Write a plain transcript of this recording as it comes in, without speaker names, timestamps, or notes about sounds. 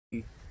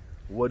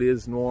what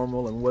is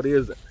normal and what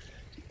isn't.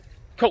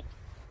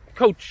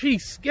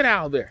 Cochise, get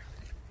out of there.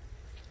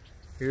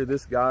 Here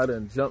this guy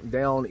done jumped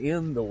down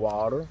in the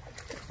water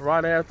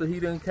right after he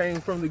done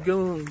came from the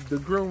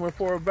groomer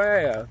for a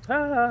bath.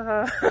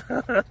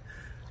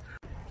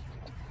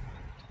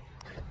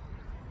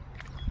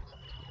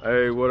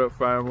 Hey, what up,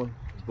 family?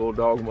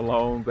 Bulldog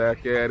Malone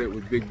back at it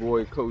with Big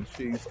Boy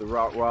Cochise, the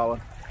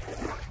Rottweiler.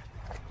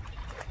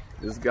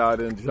 This guy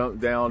done jumped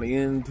down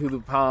into the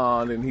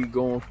pond and he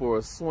going for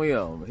a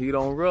swim. He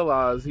don't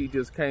realize he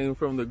just came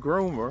from the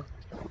groomer.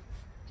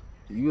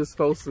 You was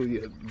supposed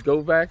to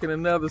go back in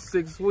another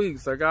 6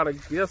 weeks. I gotta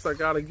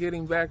get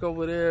him back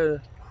over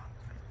there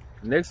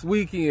next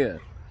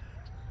weekend.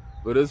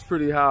 But it's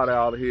pretty hot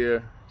out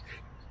here.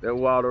 That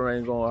water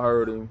ain't gonna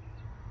hurt him,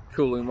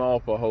 cool him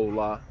off a whole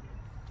lot.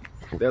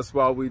 That's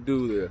why we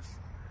do this,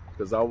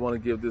 because I want to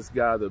give this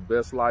guy the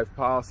best life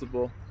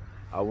possible.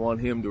 I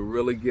want him to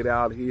really get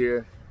out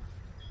here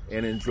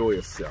and enjoy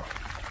himself.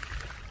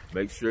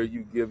 Make sure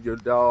you give your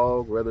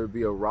dog, whether it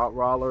be a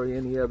Rottweiler or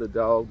any other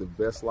dog, the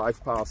best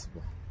life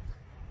possible.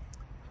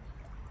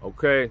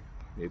 Okay,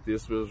 if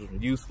this was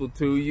useful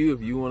to you,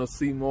 if you want to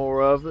see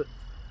more of it,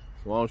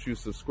 why don't you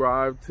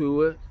subscribe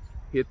to it,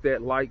 hit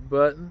that like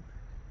button,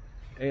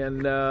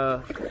 and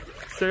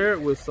share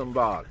it with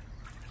somebody.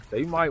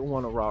 They might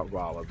want a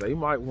Rottweiler. They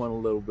might want a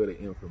little bit of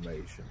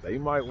information. They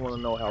might want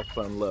to know how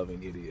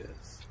fun-loving it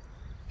is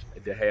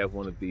to have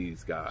one of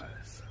these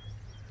guys.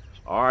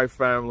 All right,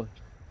 family.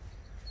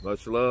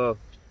 Much love.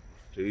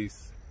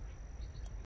 Peace.